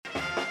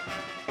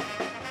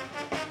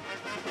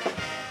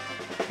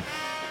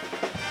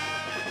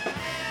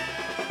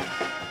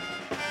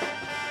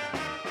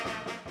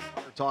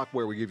Talk,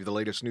 where we give you the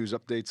latest news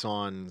updates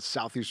on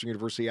Southeastern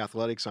University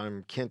athletics.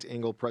 I'm Kent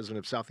Ingle, president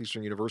of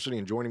Southeastern University,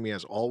 and joining me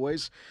as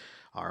always,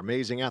 our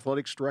amazing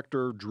athletics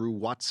director, Drew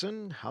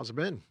Watson. How's it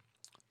been?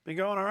 Been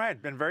going all right.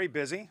 Been very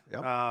busy.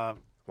 Yep.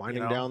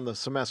 Winding down the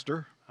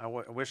semester. I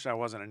wish I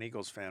wasn't an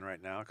Eagles fan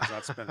right now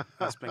because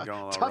that's been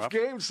going a little Tough rough.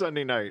 game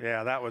Sunday night.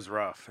 Yeah, that was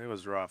rough. It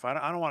was rough. I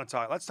don't want to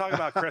talk. Let's talk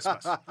about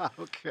Christmas.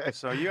 Okay.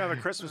 So you have a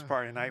Christmas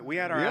party tonight. We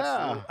had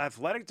our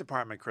athletic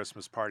department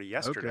Christmas party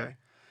yesterday. Okay.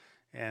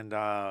 And,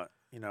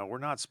 we're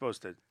not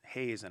supposed to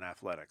haze in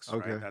athletics,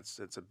 okay. right?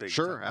 It's a big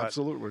Sure, thing.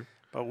 absolutely.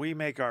 But we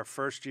make our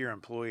first-year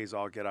employees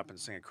all get up and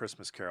sing a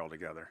Christmas carol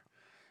together.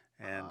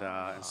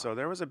 And so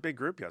there was a big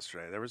group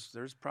yesterday.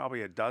 There's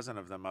probably a dozen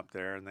of them up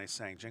there, and they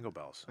sang Jingle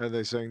Bells. And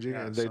they sang Jingle,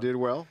 Yeah, and they did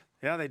well?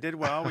 Yeah, they did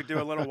well. We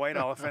do a little white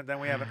elephant.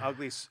 Then we have an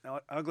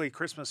ugly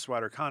Christmas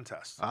sweater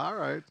contest. All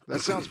right.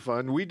 That sounds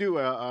fun. We do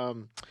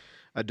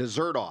a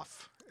dessert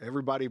off.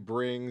 Everybody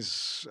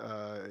brings,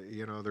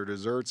 their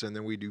desserts, and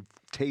then we do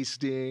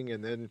tasting,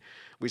 and then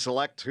we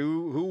select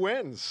who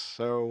wins.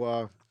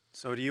 So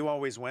do you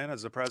always win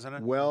as the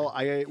president? Well,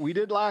 we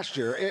did last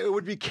year. It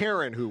would be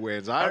Karen who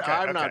wins.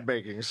 I'm not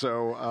baking.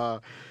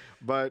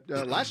 But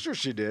last year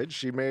she did.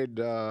 She made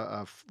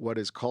what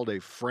is called a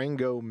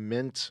Frango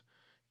mint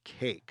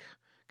cake,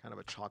 kind of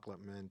a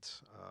chocolate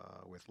mint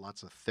with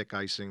lots of thick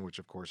icing, which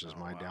of course is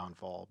my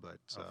downfall. But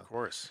of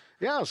course,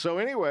 yeah. So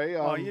anyway,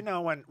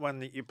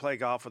 when you play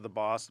golf with the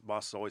boss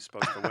is always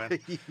supposed to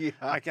win. Yeah.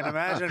 I can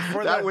imagine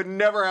that would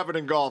never happen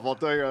in golf. I'll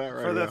tell you that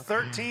right for now. the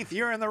 13th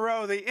year in the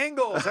row, the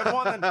Ingles have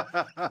won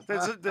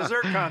the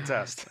dessert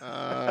contest.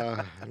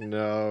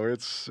 No,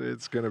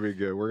 it's going to be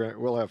good.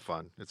 We'll have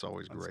fun. It's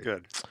always great.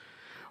 Good.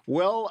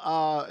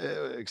 Well,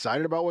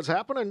 excited about what's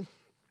happening.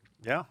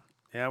 Yeah,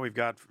 we've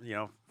got,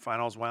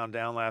 finals wound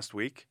down last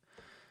week.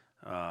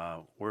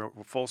 We're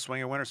full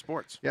swing of winter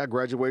sports. Yeah,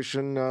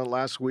 graduation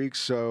last week.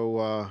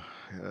 So,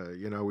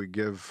 we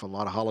give a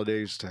lot of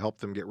holidays to help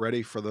them get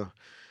ready for the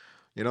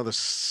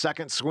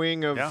second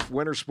swing of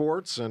winter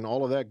sports and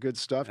all of that good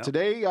stuff. Yeah.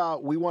 Today,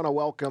 we want to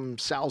welcome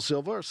Sal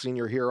Silva, a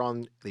senior here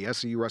on the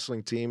SEU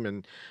Wrestling team,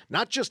 and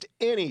not just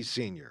any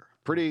senior.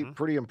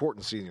 Pretty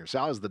important senior.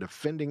 Sal is the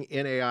defending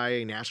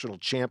NAIA national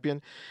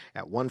champion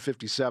at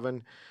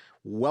 157.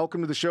 Welcome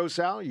to the show,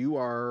 Sal. You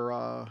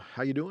are,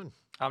 how you doing?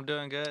 I'm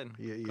doing good.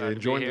 You Glad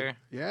enjoying to be here.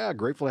 Yeah,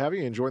 grateful to have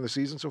you. Enjoying the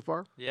season so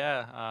far?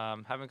 Yeah,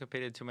 haven't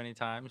competed too many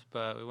times,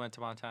 but we went to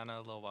Montana a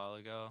little while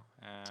ago,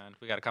 and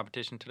we got a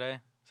competition today.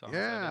 So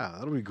yeah,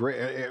 that'll be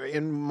great.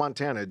 In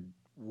Montana,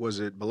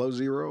 was it below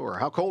zero, or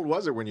how cold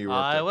was it when you were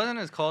up there? It wasn't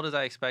as cold as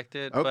I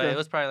expected, but it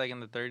was probably like in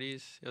the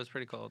 30s. It was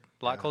pretty cold.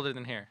 A lot colder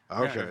than here.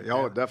 Okay. Yeah.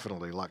 Oh,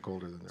 definitely a lot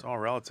colder than there. It's all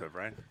relative,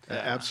 right? Yeah.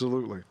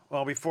 Absolutely.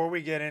 Well, before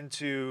we get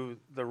into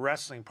the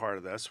wrestling part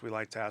of this, we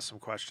like to ask some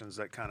questions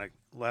that kind of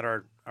let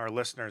our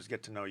listeners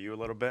get to know you a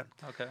little bit.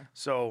 Okay.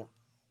 So,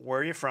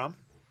 where are you from?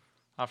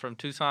 I'm from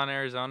Tucson,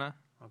 Arizona.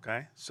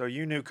 Okay. So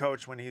you knew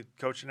Coach when he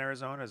coached in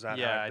Arizona? Is that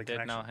yeah, how the I did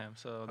connection? know him.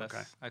 So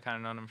I kind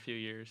of known him a few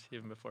years,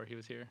 even before he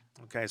was here.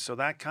 Okay. So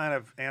that kind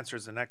of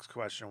answers the next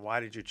question. Why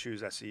did you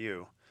choose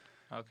SEU?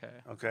 Okay.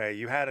 Okay.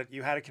 You had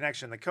a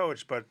connection to the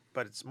coach, but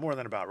it's more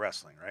than about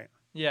wrestling, right?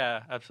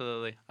 Yeah,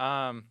 absolutely.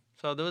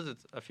 So there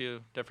was a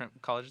few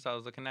different colleges I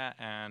was looking at,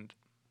 and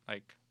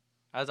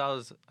as I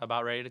was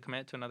about ready to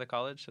commit to another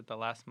college at the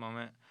last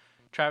moment,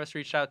 Travis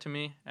reached out to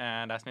me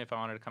and asked me if I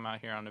wanted to come out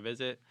here on a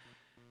visit.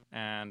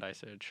 And I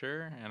said,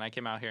 sure. And I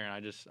came out here,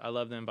 and I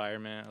love the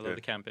environment. I love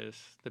the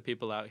campus, the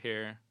people out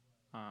here.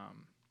 I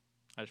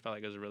just felt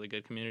like it was a really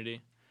good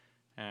community,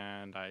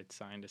 and I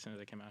signed as soon as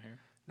I came out here.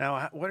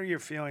 Now, what are your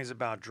feelings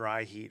about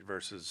dry heat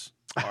versus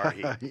our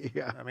heat?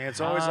 Yeah. I mean,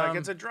 it's always like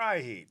it's a dry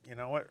heat.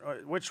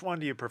 Which one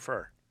do you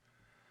prefer?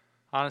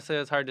 Honestly,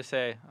 it's hard to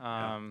say.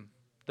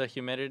 The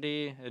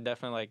humidity, it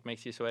definitely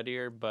makes you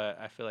sweatier, but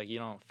I feel like you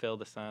don't feel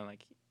the sun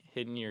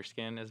hitting your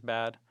skin as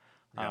bad.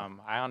 Yeah.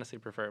 I honestly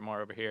prefer it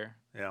more over here.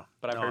 Yeah.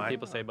 But I've heard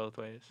people say both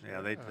ways.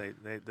 Yeah, they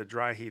the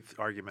dry heat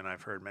argument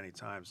I've heard many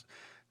times.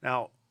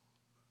 Now,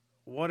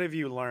 what have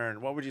you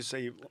learned? What would you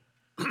say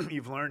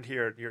you've learned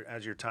here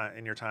in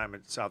your time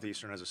at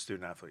Southeastern as a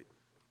student athlete?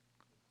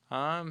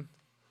 I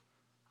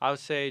would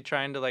say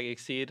trying to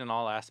exceed in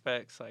all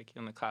aspects,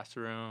 in the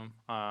classroom,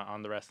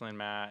 on the wrestling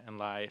mat, in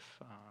life,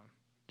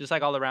 just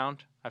all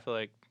around. I feel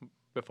like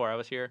before I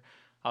was here,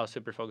 I was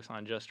super focused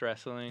on just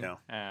wrestling,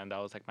 and that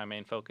was my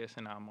main focus.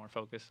 And now I'm more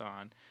focused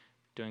on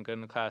doing good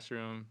in the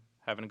classroom,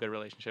 having a good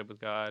relationship with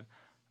God,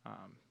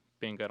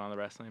 being good on the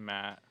wrestling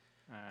mat,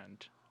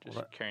 and just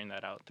carrying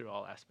that out through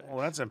all aspects.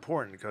 Well, that's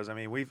important because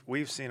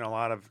we've seen a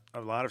lot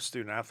of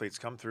student athletes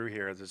come through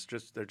here.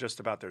 They're just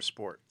about their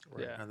sport,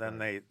 right. Yeah. And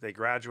then they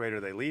graduate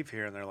or they leave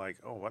here and they're like,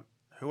 oh,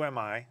 who am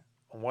I,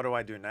 and what do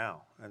I do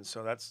now? And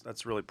so that's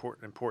really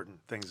important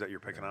things that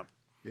you're picking up.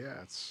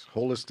 Yeah, it's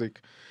holistic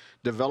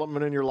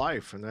development in your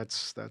life, and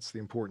that's the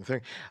important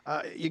thing.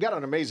 You got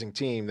an amazing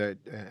team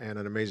and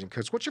an amazing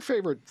coach. What's your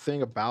favorite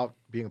thing about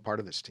being a part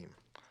of this team?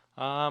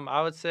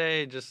 I would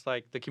say just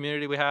the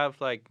community we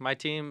have. My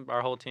team,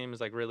 our whole team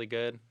is really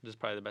good. This is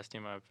probably the best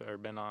team I've ever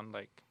been on.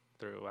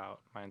 throughout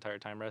my entire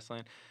time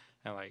wrestling.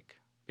 And, like,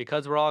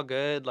 because we're all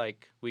good,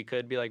 like, we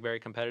could be, like, very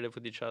competitive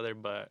with each other.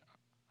 But,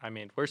 I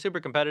mean, we're super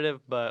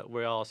competitive, but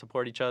we all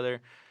support each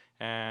other.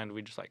 And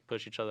we just, like,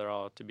 push each other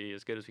all to be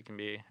as good as we can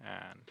be.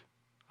 And,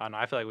 I don't know,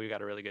 I feel like we've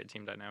got a really good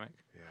team dynamic.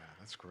 Yeah,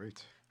 that's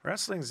great.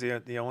 Wrestling's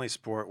the only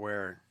sport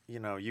where, you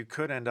know, you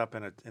could end up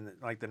in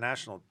like the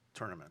national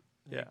tournament.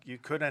 Yeah. You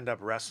could end up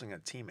wrestling a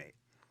teammate.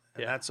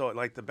 And that's all.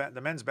 Like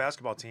the men's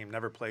basketball team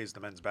never plays the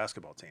men's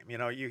basketball team. You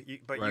know,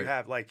 but you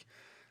have like,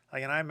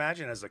 and I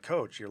imagine as a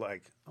coach, you're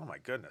like, oh my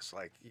goodness,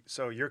 like,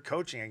 so you're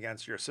coaching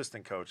against your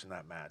assistant coach in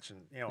that match, and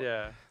you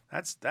know,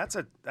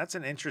 that's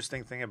an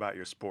interesting thing about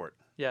your sport.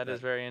 Yeah, it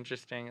is very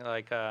interesting.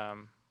 Like,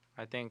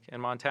 I think in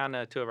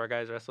Montana, 2 of our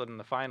guys wrestled in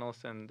the finals,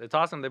 and it's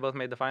awesome. They both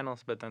made the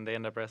finals, but then they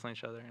end up wrestling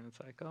each other, and it's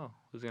like, oh,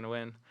 who's gonna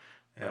win?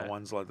 Yeah,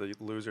 one's like the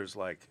losers,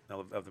 like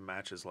of the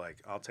matches, like,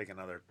 I'll take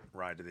another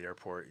ride to the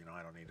airport. You know,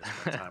 I don't need to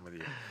spend time with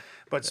you.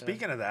 But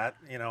speaking of that,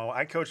 you know,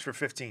 I coached for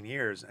 15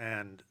 years,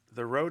 and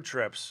the road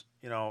trips,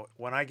 you know,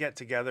 when I get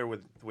together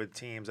with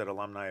teams at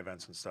alumni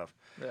events and stuff,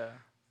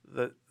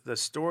 the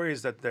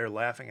stories that they're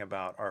laughing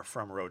about are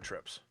from road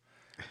trips.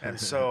 And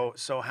so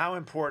how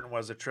important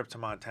was the trip to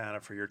Montana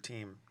for your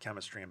team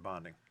chemistry and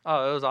bonding?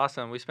 Oh, it was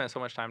awesome. We spent so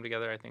much time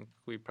together. I think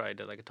we probably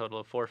did like a total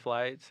of 4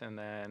 flights, and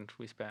then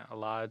we spent a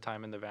lot of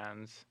time in the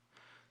vans.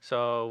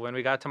 So when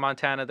we got to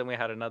Montana, then we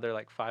had another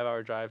like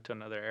 5-hour drive to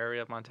another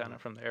area of Montana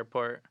from the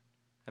airport,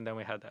 and then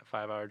we had that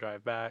 5-hour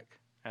drive back,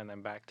 and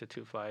then back to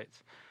 2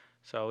 flights.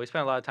 So we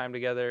spent a lot of time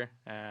together,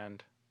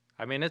 and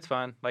I mean, it's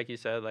fun. Like you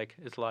said, like,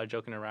 it's a lot of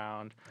joking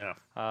around,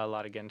 a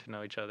lot of getting to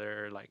know each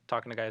other, like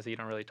talking to guys that you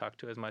don't really talk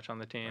to as much on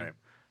the team.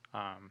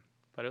 Right.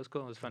 But it was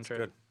cool. It was a fun trip.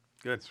 Good.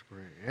 That's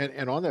great.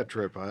 And on that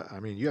trip, I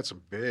mean, you had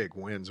some big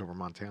wins over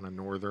Montana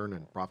Northern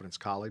and Providence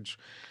College.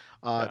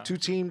 2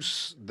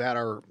 teams that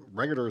are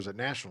regulars at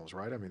nationals,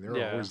 right? I mean,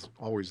 they're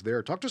always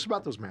there. Talk to us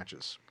about those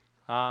matches.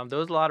 There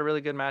was a lot of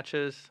really good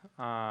matches.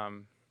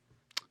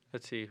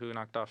 Let's see who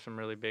knocked off some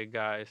really big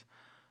guys.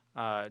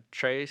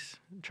 Trace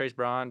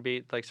Braun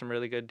beat like some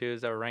really good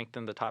dudes that were ranked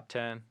in the top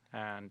 10,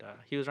 and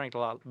he was ranked a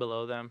lot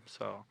below them,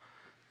 so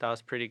that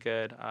was pretty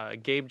good.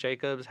 Gabe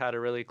Jacobs had a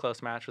really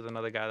close match with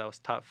another guy that was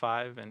top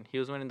 5, and he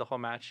was winning the whole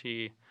match.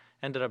 He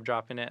ended up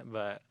dropping it,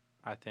 but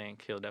I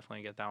think he'll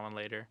definitely get that one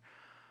later.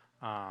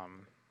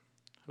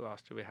 Who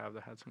else do we have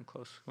that had some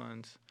close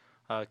ones?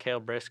 Cale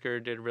Brisker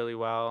did really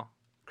well.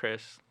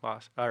 Chris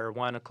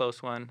won a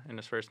close one in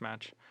his first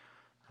match.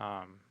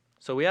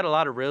 So we had a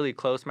lot of really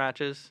close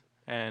matches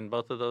in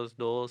both of those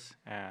duels,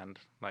 and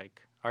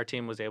like our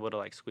team was able to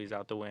like squeeze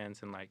out the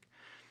wins, and like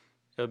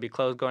it would be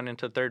close going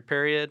into the 3rd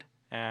period,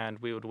 and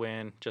we would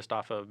win just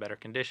off of better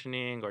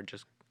conditioning or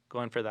just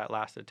going for that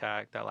last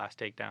attack, that last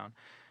takedown,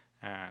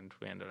 and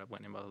we ended up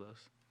winning both of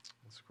those.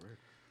 That's great.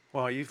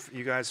 Well, you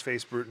guys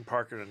face Bruton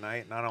Parker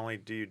tonight. Not only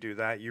do you do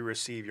that, you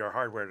receive your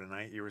hardware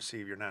tonight. You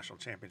receive your national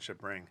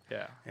championship ring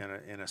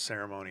in a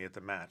ceremony at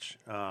the match.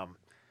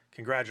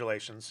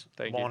 Congratulations.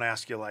 Thank you. I won't you.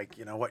 ask you like,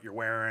 you know, what you're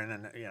wearing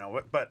and, you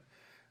know, but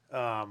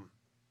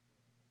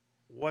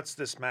what's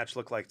this match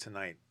look like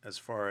tonight as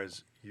far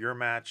as your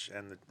match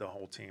and the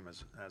whole team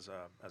as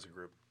a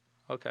group?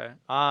 Okay.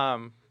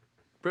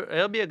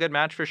 It'll be a good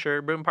match for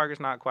sure. Bruton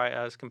Parker's not quite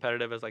as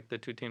competitive as like the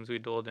 2 teams we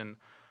dueled in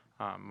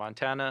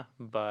Montana,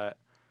 but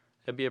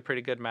it'll be a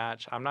pretty good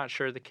match. I'm not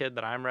sure the kid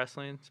that I'm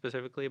wrestling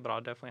specifically, but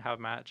I'll definitely have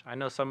a match. I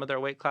know some of their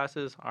weight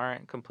classes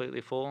aren't completely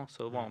full,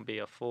 so it won't be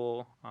a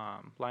full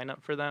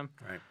lineup for them.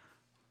 Right.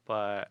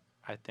 But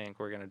I think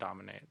we're going to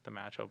dominate the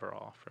match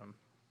overall from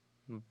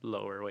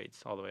lower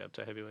weights all the way up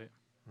to heavyweight.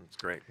 That's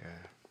great.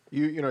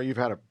 Yeah. You know, you've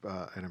had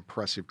an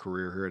impressive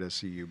career here at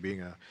SEU,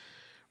 being a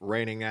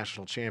reigning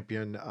national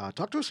champion.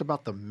 Talk to us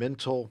about the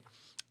mental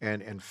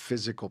and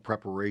physical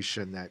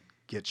preparation that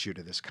gets you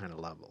to this kind of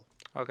level.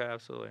 Okay,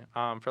 absolutely.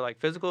 For like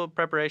physical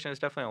preparation, it's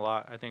definitely a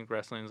lot. I think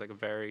wrestling is like a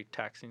very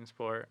taxing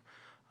sport,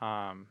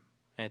 and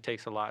it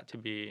takes a lot to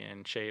be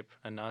in shape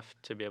enough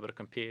to be able to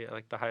compete at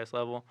like the highest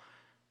level.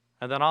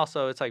 And then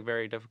also, it's like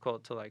very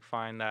difficult to like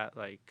find that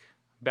like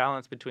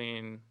balance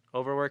between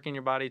overworking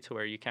your body to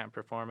where you can't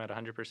perform at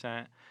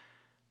 100%,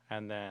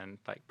 and then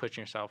like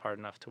pushing yourself hard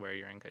enough to where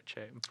you're in good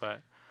shape.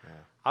 But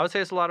I would say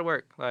it's a lot of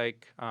work.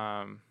 Like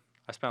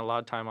I spent a lot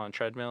of time on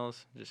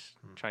treadmills, just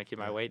trying to keep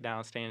my weight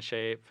down, stay in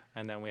shape.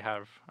 And then we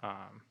have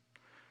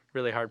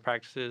really hard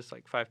practices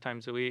like 5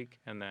 times a week.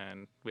 And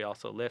then we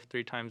also lift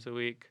 3 times a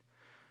week.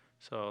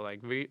 So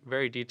like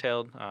very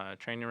detailed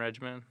training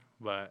regimen,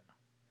 but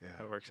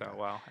it works out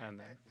well.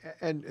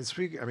 And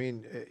speak, I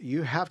mean,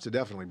 you have to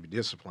definitely be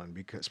disciplined,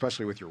 because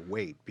especially with your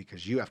weight,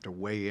 because you have to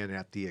weigh in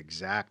at the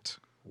exact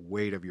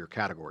weight of your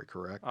category,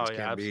 correct? Oh, this yeah,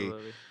 can't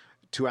absolutely. Be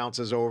 2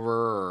 ounces over,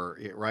 or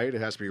right?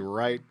 It has to be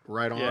right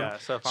on. Yeah,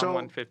 so if I'm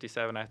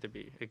 157, I have to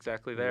be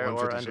exactly there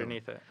or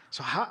underneath it.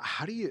 So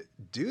how do you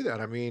do that?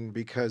 I mean,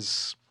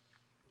 because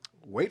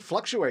weight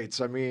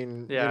fluctuates. I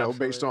mean,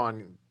 based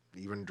on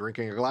even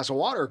drinking a glass of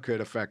water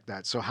could affect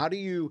that. So how do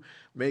you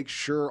make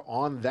sure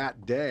on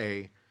that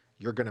day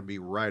you're going to be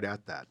right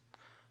at that?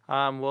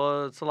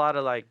 Well, it's a lot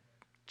of like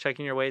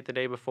checking your weight the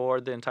day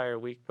before, the entire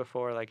week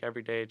before, like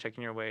every day,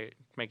 checking your weight,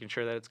 making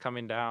sure that it's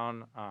coming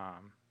down.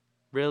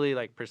 Really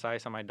like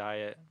precise on my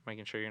diet,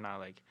 making sure you're not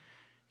like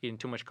eating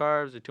too much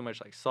carbs or too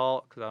much like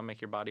salt, because that'll make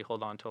your body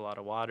hold on to a lot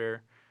of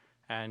water.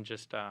 And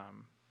just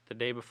the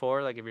day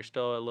before, like if you're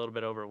still a little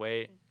bit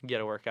overweight, get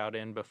a workout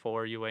in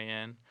before you weigh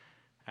in,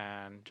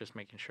 and just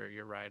making sure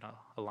you're right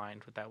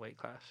aligned with that weight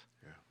class.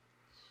 Yeah.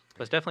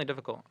 But it's definitely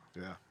difficult.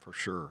 Yeah, for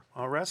sure.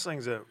 Well,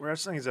 wrestling's a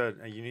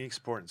unique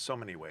sport in so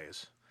many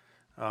ways.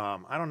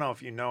 I don't know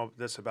if you know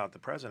this about the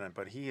president,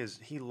 but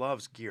he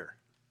loves gear.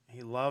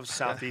 He loves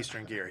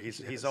Southeastern gear.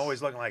 He's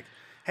always looking like,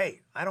 hey,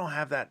 I don't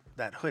have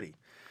that hoodie.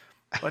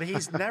 But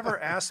he's never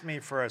asked me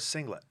for a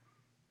singlet.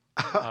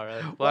 All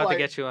right. We'll have to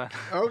get you one.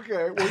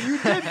 Okay. Well, you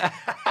did.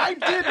 I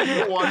did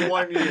get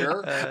one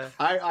year.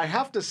 I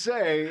have to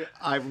say,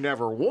 I've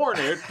never worn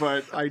it,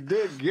 but I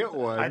did get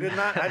one. I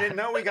didn't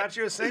know we got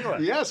you a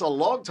singlet. Yes, a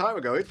long time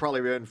ago. It's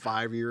probably been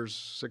 5 years,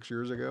 6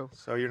 years ago.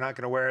 So you're not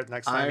going to wear it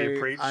next time you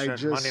preach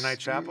at Monday Night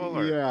Chapel?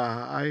 Or?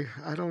 Yeah,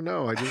 I don't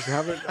know. I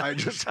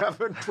just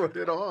haven't put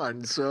it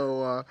on.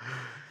 So,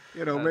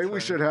 maybe funny. We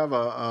should have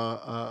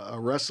a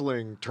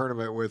wrestling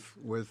tournament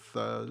with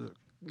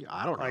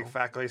I don't know. Like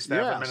faculty, staff,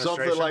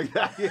 administration? Something like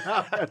that.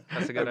 Yeah.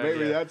 That's a good idea.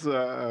 Maybe that's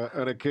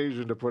an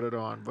occasion to put it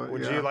on. But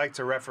would you like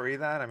to referee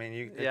that? I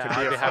mean, I'd be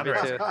happy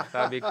to.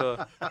 That'd be cool.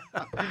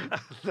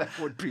 That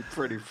would be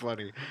pretty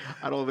funny.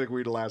 I don't think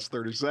we'd last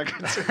 30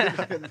 seconds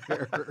in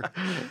there.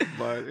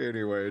 But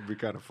anyway, it'd be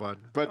kind of fun.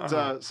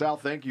 But Sal,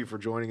 thank you for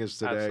joining us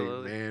today.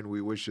 Absolutely. Man,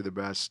 we wish you the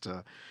best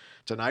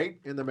tonight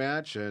in the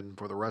match and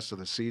for the rest of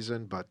the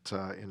season. But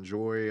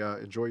enjoy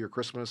your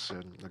Christmas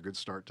and a good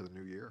start to the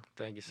new year.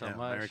 Thank you so much.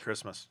 Merry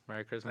Christmas.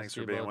 Merry Christmas. Thanks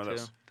for being with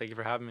us. Thank you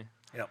for having me.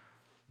 Yep.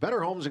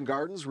 Better Homes and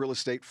Gardens Real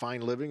Estate Fine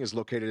Living is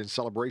located in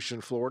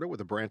Celebration, Florida, with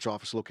a branch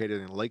office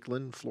located in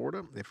Lakeland,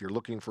 Florida. If you're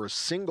looking for a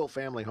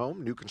single-family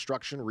home, new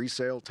construction,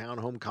 resale,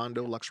 townhome,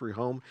 condo, luxury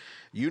home,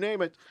 you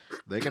name it,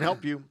 they can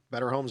help you.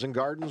 Better Homes and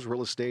Gardens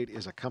Real Estate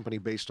is a company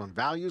based on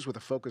values with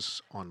a focus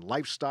on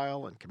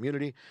lifestyle and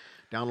community.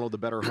 Download the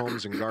Better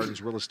Homes and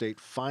Gardens Real Estate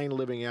Fine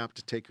Living app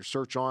to take your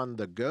search on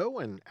the go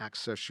and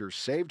access your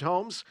saved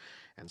homes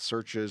and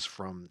searches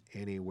from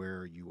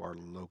anywhere you are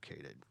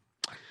located.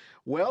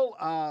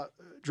 Well,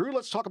 Drew,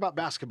 let's talk about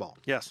basketball.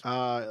 Yes.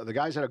 The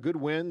guys had a good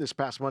win this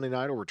past Monday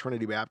night over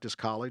Trinity Baptist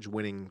College,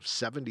 winning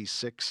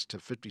 76-57.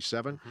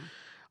 Mm-hmm.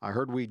 I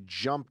heard we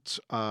jumped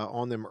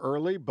on them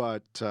early,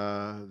 but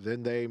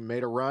then they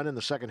made a run in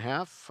the second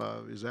half.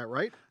 Is that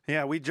right?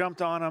 Yeah, we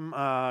jumped on them.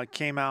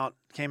 Came out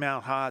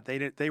hot. They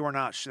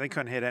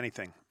couldn't hit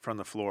anything from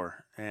the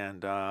floor,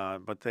 and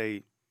but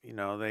they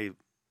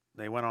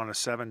went on a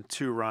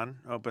 7-2 run,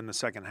 opened the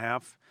second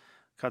half.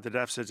 Cut the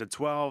deficits at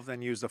 12,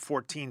 then used a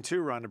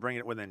 14-2 run to bring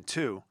it within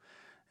 2.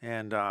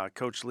 And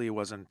Coach Lee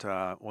wasn't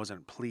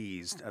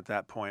pleased at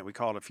that point. We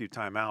called a few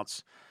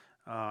timeouts,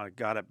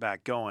 got it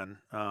back going.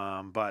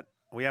 But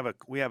we have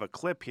a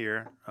clip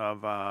here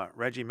of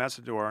Reggie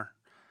Messidor.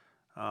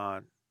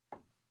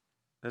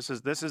 This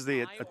is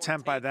the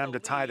attempt by them to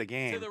tie the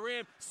game,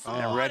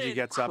 and Reggie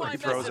gets up and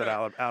throws it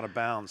out of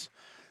bounds.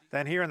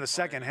 Then here in the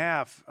second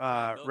half,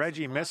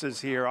 Reggie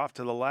misses here off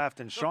to the left,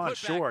 and Sean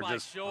Shore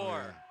just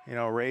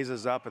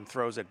raises up and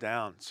throws it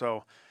down.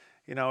 So,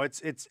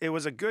 it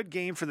was a good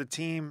game for the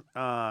team.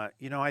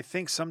 I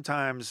think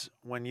sometimes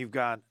when you've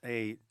got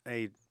a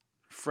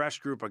fresh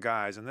group of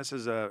guys, and this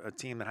is a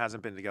team that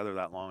hasn't been together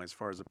that long as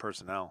far as the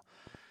personnel,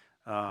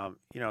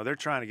 they're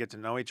trying to get to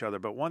know each other.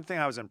 But one thing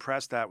I was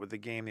impressed at with the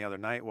game the other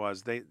night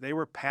was they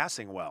were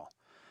passing well.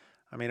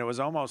 I mean, it was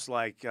almost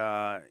like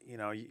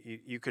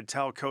you could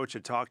tell Coach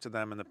had talked to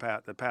them in the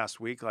past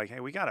week, like, hey,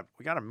 we gotta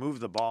move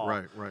the ball,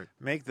 right,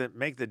 make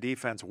the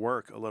defense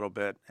work a little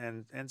bit,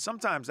 and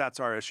sometimes that's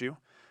our issue.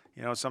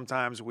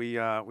 Sometimes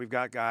we've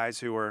got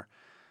guys who are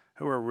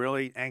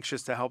really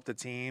anxious to help the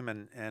team,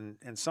 and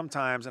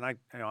sometimes, and I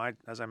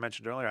as I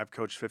mentioned earlier, I've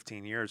coached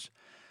 15 years.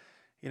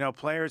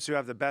 Players who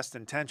have the best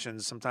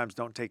intentions sometimes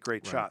don't take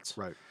great shots.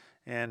 Right.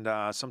 And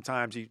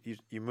sometimes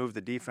you move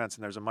the defense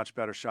and there's a much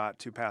better shot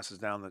 2 passes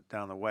down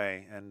the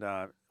way. And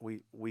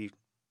we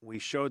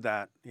showed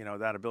that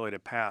that ability to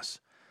pass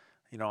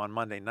on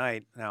Monday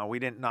night. Now we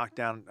didn't knock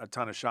down a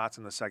ton of shots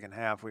in the second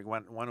half. We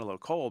went a little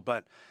cold,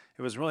 but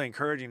it was really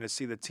encouraging to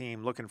see the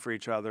team looking for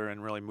each other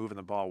and really moving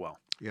the ball well.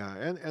 Yeah,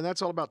 and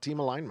that's all about team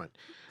alignment.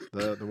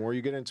 The more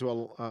you get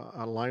into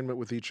alignment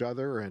with each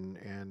other,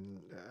 and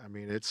I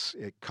mean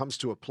it comes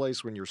to a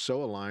place when you're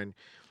so aligned.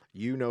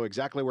 You know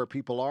exactly where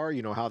people are.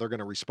 You know how they're going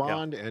to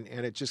respond, and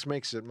it just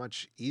makes it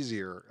much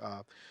easier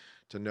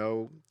to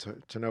know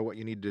what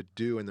you need to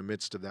do in the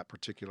midst of that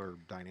particular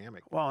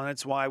dynamic. Well, and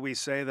it's why we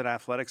say that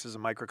athletics is a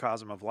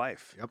microcosm of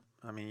life. Yep.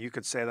 I mean, you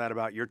could say that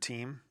about your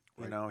team.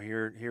 Right.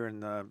 Here in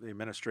the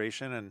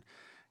administration, and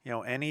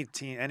any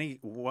team,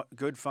 any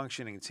good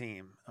functioning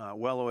team,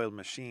 well-oiled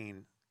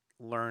machine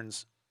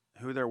learns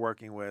who they're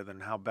working with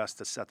and how best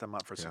to set them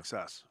up for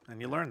success. And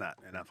you learn that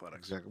in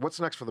athletics. Exactly. What's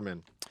next for the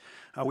men?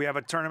 We have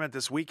a tournament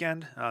this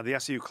weekend, the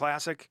SEU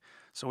Classic.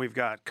 So we've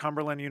got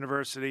Cumberland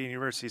University,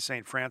 University of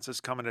St.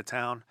 Francis coming to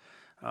town.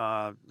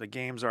 The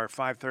games are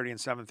 5:30 and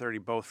 7:30,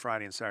 both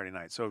Friday and Saturday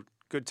night. So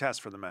good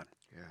test for the men.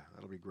 Yeah,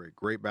 that'll be great.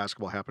 Great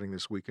basketball happening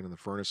this weekend in the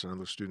Furnace. I know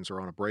the students are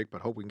on a break,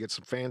 but hope we can get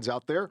some fans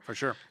out there For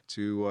sure.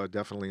 to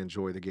definitely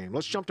enjoy the game.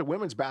 Let's jump to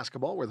women's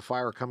basketball, where the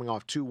Fire are coming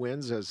off 2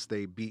 wins as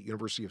they beat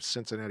University of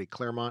Cincinnati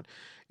Claremont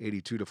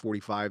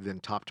 82-45,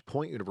 then topped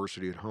Point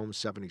University at home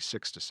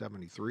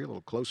 76-73, a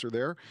little closer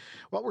there.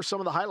 What were some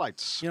of the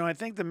highlights? I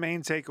think the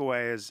main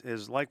takeaway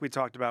is like we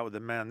talked about with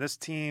the men, this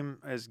team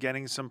is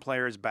getting some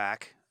players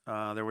back.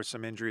 There were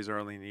some injuries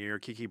early in the year.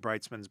 Kiki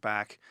Brightsman's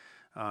back.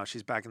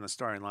 She's back in the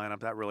starting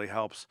lineup. That really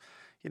helps,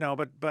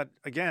 But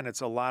again,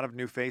 it's a lot of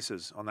new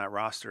faces on that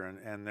roster,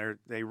 and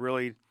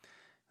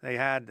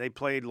they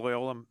played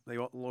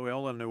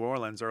Loyola New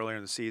Orleans earlier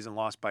in the season,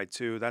 lost by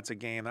 2. That's a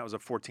game. That was a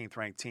 14th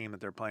ranked team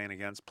that they're playing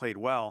against. Played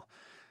well,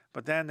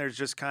 but then there's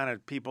just kind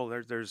of people.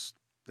 There's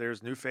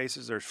new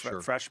faces. There's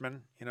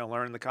freshmen,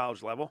 learning the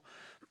college level.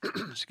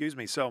 Excuse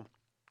me. So,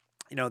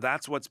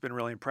 that's what's been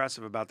really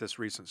impressive about this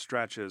recent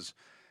stretch is.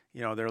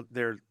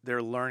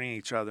 They're learning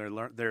each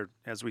other. They're,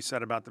 as we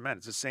said about the men,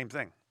 it's the same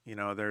thing.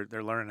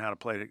 They're learning how to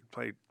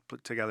play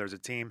together as a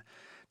team.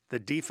 The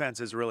defense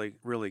is really,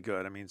 really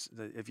good. I mean,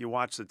 if you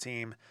watch the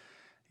team,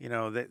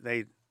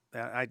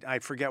 I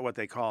forget what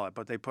they call it,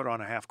 but they put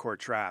on a half-court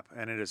trap,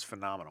 and it is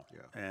phenomenal.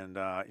 Yeah. And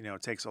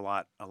it takes a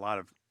lot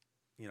of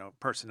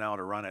personnel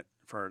to run it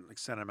for an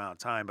extended amount of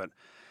time, but.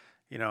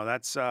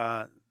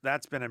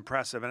 That's been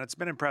impressive, and it's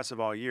been impressive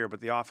all year. But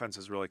the offense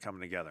is really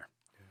coming together.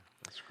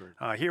 That's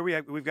great. Here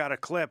we've got a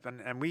clip,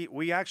 and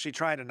we actually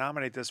tried to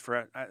nominate this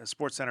for a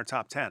Sports Center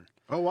Top 10.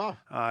 Oh, wow.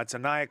 It's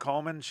Anaya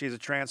Coleman. She's a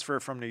transfer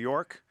from New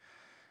York,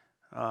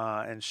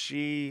 and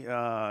she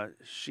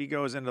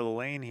goes into the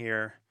lane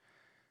here.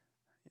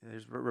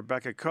 There's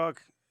Rebecca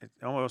Cook. It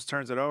almost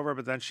turns it over,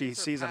 but then she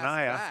sees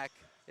Anaya. Back.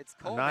 It's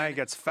Coleman. Anaya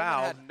gets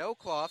fouled. Had no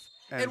cloth.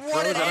 And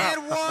throws it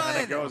up,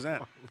 and it goes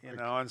in.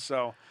 And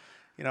so.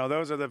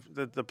 Those are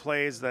the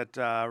plays that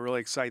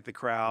really excite the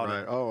crowd.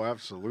 Right. Oh,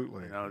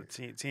 absolutely.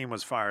 The team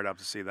was fired up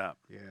to see that.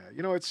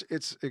 Yeah.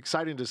 It's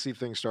exciting to see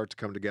things start to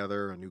come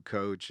together, a new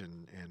coach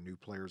and new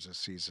players this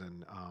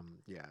season.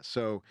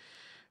 So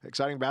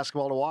exciting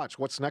basketball to watch.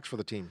 What's next for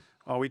the team?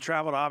 Well, we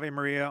traveled to Ave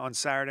Maria on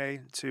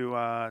Saturday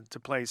to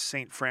play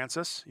St.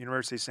 Francis,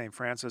 University of St.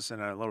 Francis, in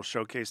a little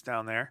showcase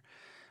down there.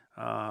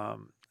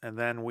 And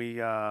then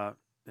we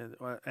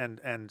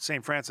and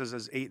St. Francis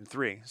is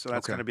 8-3, so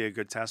that's going to be a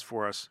good test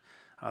for us.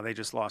 They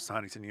just lost to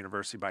Huntington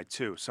University by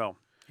 2, so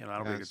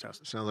that'll be a good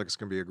test. Sounds like it's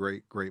going to be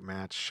a great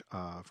match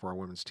for our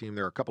women's team.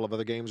 There are a couple of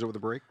other games over the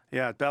break.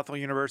 Yeah, Bethel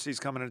University's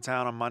coming to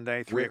town on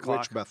Monday, 3 o'clock.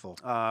 Which Bethel?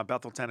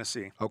 Bethel,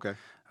 Tennessee. Okay.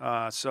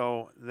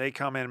 So they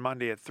come in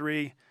Monday at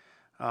 3.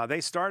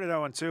 They started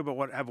 0-2,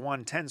 but have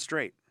won 10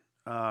 straight.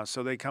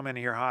 So they come in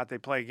here hot. They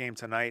play a game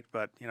tonight,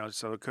 but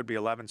so it could be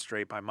 11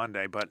 straight by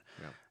Monday. But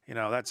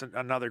that's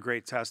another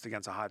great test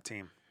against a hot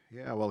team.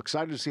 Yeah, well,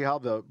 excited to see how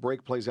the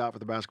break plays out for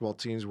the basketball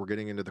teams. We're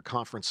getting into the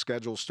conference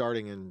schedule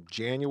starting in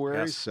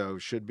January, so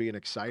should be an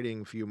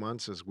exciting few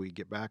months as we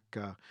get back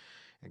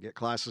and get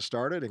classes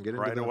started and get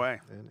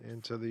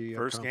into the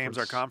first games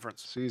are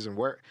conference season.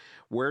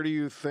 Where do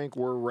you think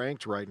we're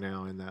ranked right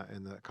now in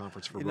that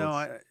conference for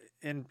both?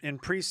 In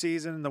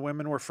preseason, the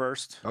women were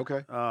first.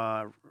 Okay.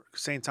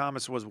 St.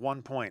 Thomas was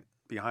 1 point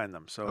behind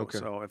them.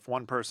 So if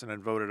one person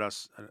had voted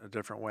us a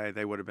different way,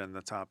 they would have been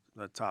the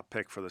top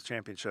pick for the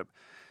championship.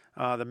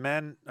 The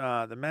men,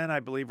 I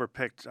believe, were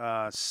picked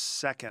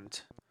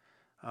second.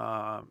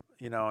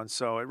 And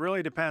so it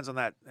really depends on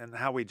that and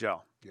how we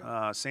gel.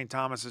 Yeah. St.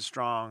 Thomas is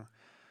strong.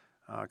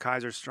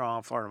 Kaiser's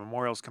strong. Florida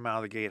Memorial's come out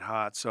of the gate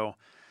hot. So,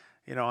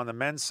 on the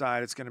men's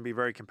side, it's going to be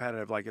very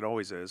competitive, like it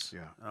always is.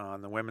 Yeah.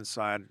 On the women's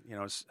side,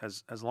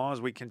 as long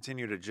as we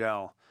continue to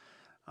gel,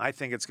 I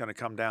think it's going to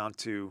come down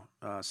to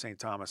St.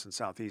 Thomas and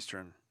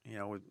Southeastern.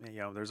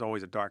 There's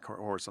always a dark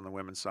horse on the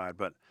women's side,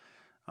 but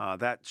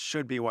that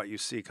should be what you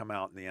see come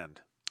out in the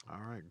end.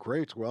 All right,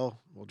 great. Well,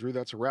 Drew,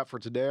 that's a wrap for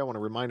today. I want to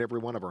remind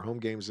everyone of our home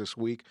games this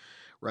week.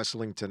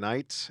 Wrestling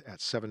tonight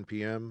at 7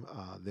 p.m.,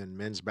 then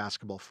men's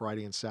basketball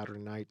Friday and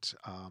Saturday night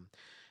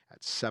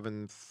at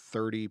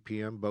 7:30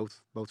 p.m.,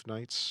 both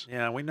nights.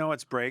 Yeah, we know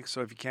it's break,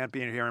 so if you can't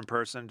be here in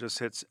person, just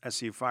hit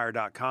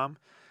SEUfire.com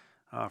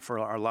for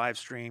our live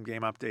stream,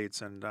 game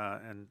updates, and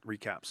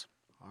recaps.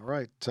 All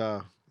right.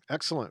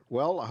 Excellent.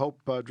 Well, I hope,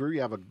 Drew,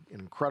 you have an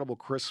incredible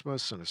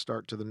Christmas and a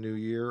start to the new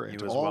year. And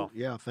you as well.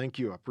 Yeah, thank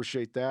you. I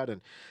appreciate that.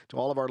 And to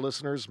all of our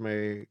listeners,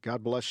 may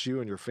God bless you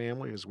and your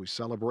family as we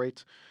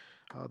celebrate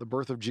the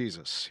birth of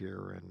Jesus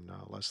here in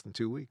less than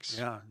 2 weeks.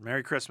 Yeah.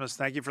 Merry Christmas.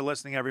 Thank you for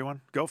listening, everyone.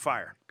 Go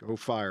Fire. Go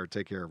Fire.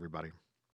 Take care, everybody.